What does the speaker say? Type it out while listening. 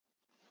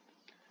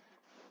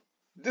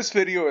This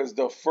video is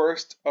the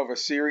first of a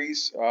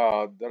series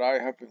that I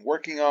have been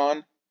working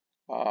on,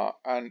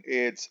 and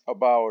it's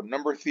about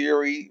number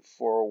theory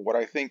for what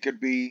I think could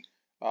be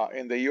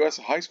in the US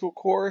high school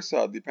course,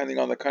 depending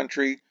on the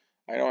country.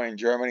 I know in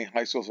Germany,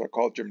 high schools are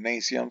called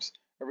gymnasiums.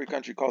 Every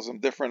country calls them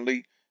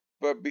differently,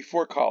 but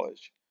before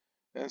college.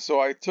 And so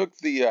I took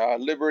the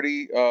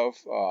liberty of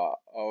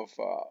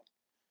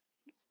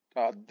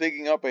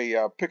digging up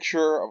a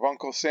picture of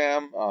Uncle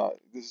Sam.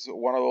 This is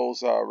one of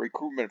those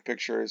recruitment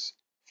pictures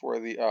for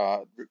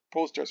the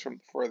posters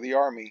for the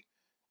army.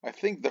 I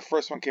think the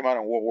first one came out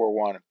in World War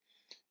One,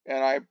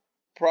 and I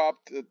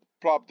propped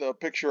plopped a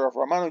picture of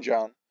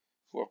Ramanujan,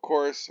 who of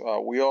course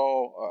we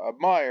all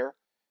admire.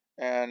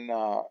 And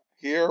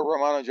here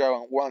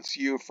Ramanujan wants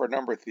you for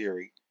number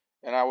theory,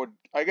 and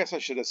I guess I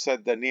should have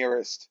said the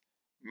nearest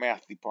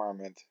math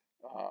department,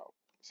 uh,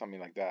 something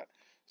like that.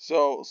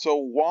 So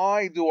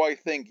why do I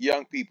think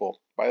young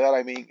people, by that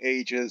I mean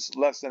ages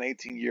less than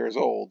 18 years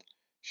old,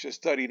 should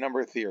study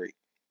number theory?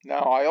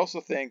 Now, I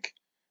also think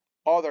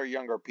other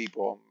younger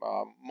people,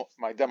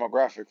 my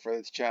demographic for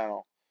this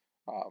channel,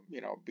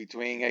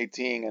 between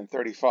 18 and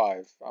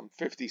 35. I'm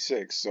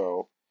 56,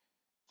 so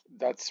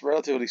that's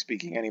relatively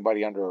speaking,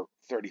 anybody under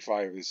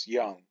 35 is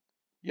young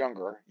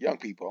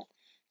people,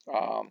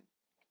 um,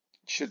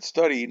 should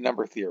study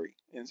number theory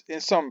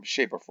in some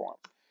shape or form.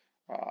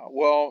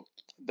 Well,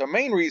 the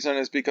main reason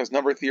is because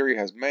number theory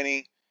has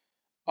many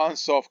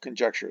unsolved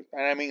conjectures,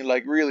 and I mean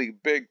like really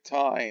big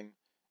time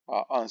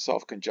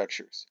unsolved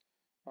conjectures.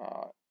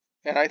 Uh,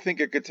 and I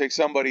think it could take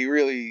somebody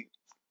really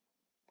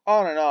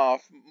on and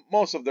off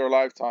most of their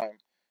lifetime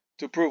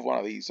to prove one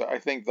of these. I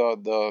think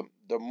the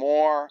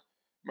more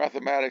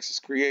mathematics is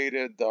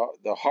created,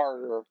 the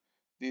harder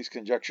these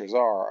conjectures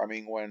are. I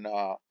mean,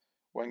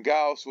 when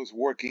Gauss was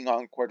working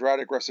on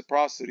quadratic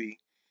reciprocity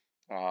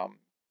um,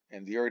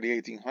 in the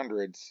early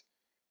 1800s,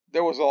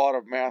 there was a lot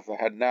of math that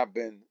had not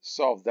been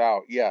solved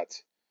out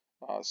yet.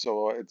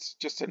 So it's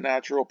just a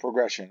natural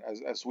progression.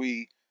 As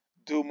we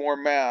do more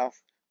math,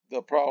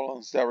 the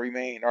problems that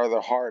remain are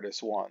the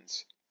hardest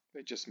ones.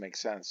 It just makes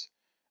sense.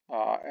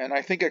 And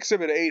I think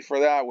Exhibit 8 for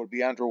that would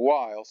be Andrew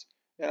Wiles.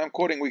 And I'm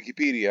quoting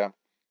Wikipedia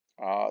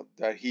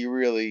that he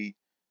really,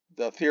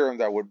 the theorem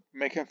that would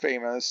make him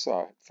famous,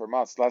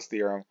 Fermat's last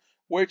theorem,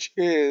 which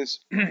is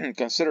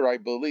considered, I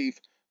believe,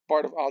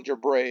 part of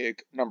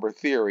algebraic number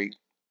theory,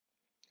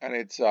 and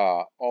it's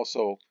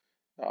also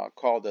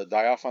called the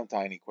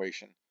Diophantine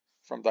equation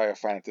from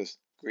Diophantus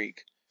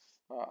Greek.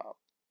 Uh,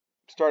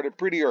 Started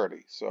pretty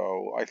early,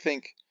 so I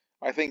think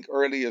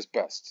early is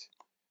best.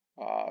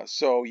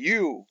 So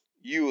you,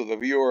 the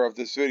viewer of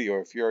this video,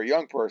 if you're a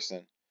young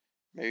person,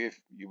 maybe if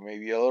you may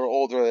be a little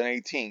older than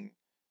 18,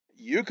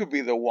 you could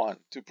be the one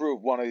to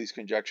prove one of these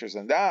conjectures,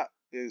 and that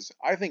is,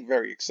 I think,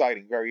 very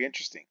exciting, very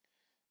interesting,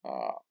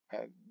 uh,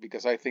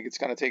 because I think it's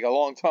going to take a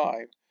long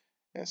time,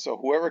 and so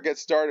whoever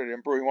gets started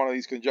in proving one of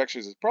these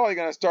conjectures is probably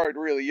going to start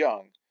really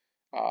young,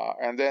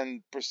 and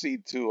then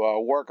proceed to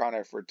work on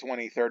it for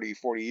 20, 30,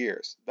 40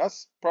 years.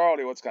 That's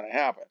probably what's going to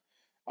happen.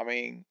 I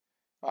mean,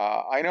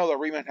 I know the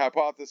Riemann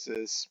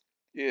hypothesis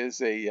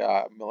is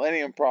a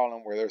millennium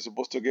problem where they're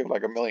supposed to give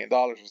like $1 million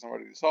for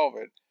somebody to solve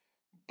it.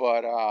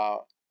 But,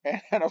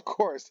 and of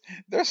course,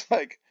 there's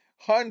like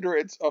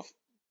hundreds of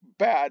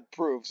bad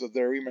proofs of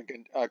the Riemann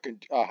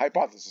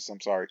hypothesis.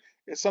 I'm sorry.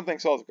 It's something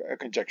called a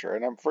conjecture,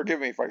 and forgive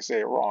me if I say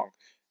it wrong.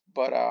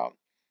 But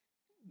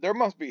there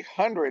must be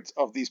hundreds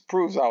of these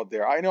proofs out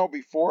there. I know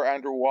before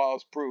Andrew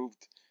Wiles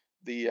proved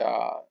the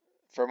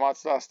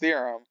Fermat's last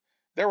theorem,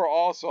 there were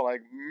also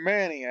like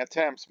many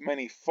attempts,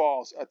 many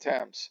false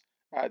attempts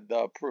at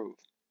the proof.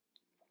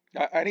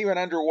 And even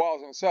Andrew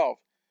Wiles himself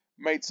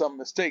made some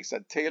mistakes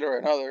that Taylor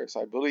and others,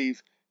 I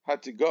believe,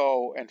 had to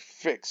go and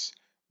fix.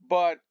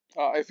 But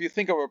if you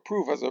think of a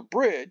proof as a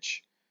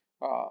bridge,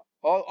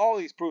 all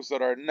these proofs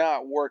that are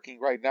not working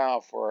right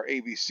now for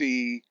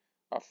ABC,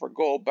 for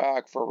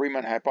Goldbach, for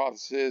Riemann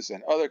hypothesis,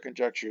 and other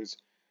conjectures,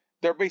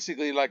 they're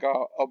basically like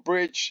a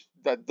bridge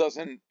that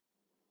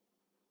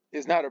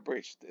is not a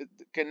bridge. It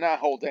cannot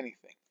hold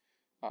anything.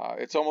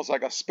 It's almost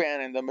like a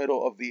span in the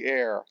middle of the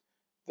air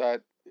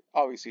that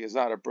obviously is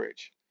not a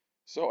bridge.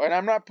 So, and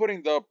I'm not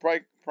putting the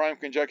prime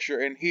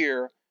conjecture in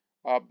here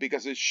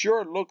because it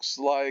sure looks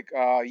like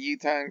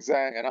Yitang,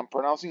 Zhang, and I'm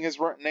pronouncing his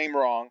name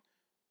wrong,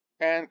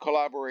 and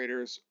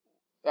collaborators.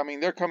 I mean,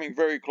 they're coming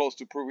very close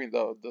to proving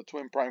the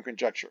twin prime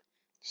conjecture.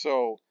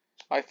 So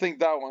I think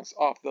that one's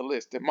off the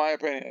list. In my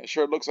opinion, it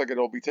sure looks like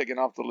it'll be taken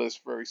off the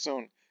list very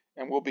soon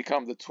and will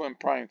become the twin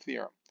prime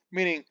theorem,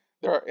 meaning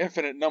there are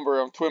infinite number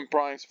of twin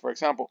primes. For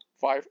example,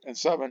 5 and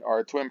 7 are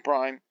a twin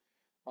prime.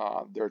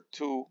 They're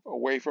two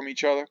away from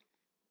each other.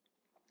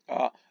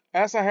 Uh,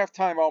 as I have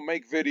time, I'll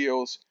make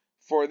videos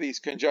for these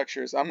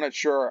conjectures. I'm not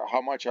sure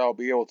how much I'll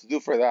be able to do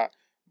for that,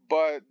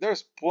 but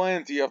there's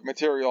plenty of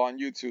material on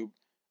YouTube.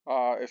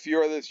 If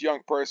you're this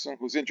young person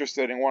who's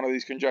interested in one of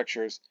these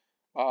conjectures,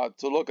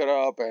 to look it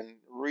up and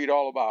read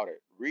all about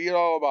it. Read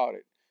all about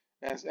it.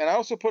 And I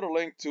also put a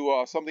link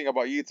to something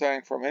about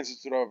Yitang from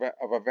Institute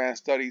of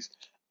Advanced Studies.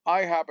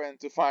 I happen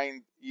to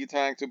find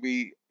Yitang to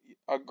be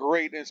a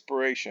great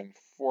inspiration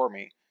for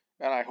me,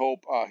 and I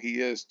hope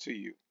he is to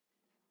you.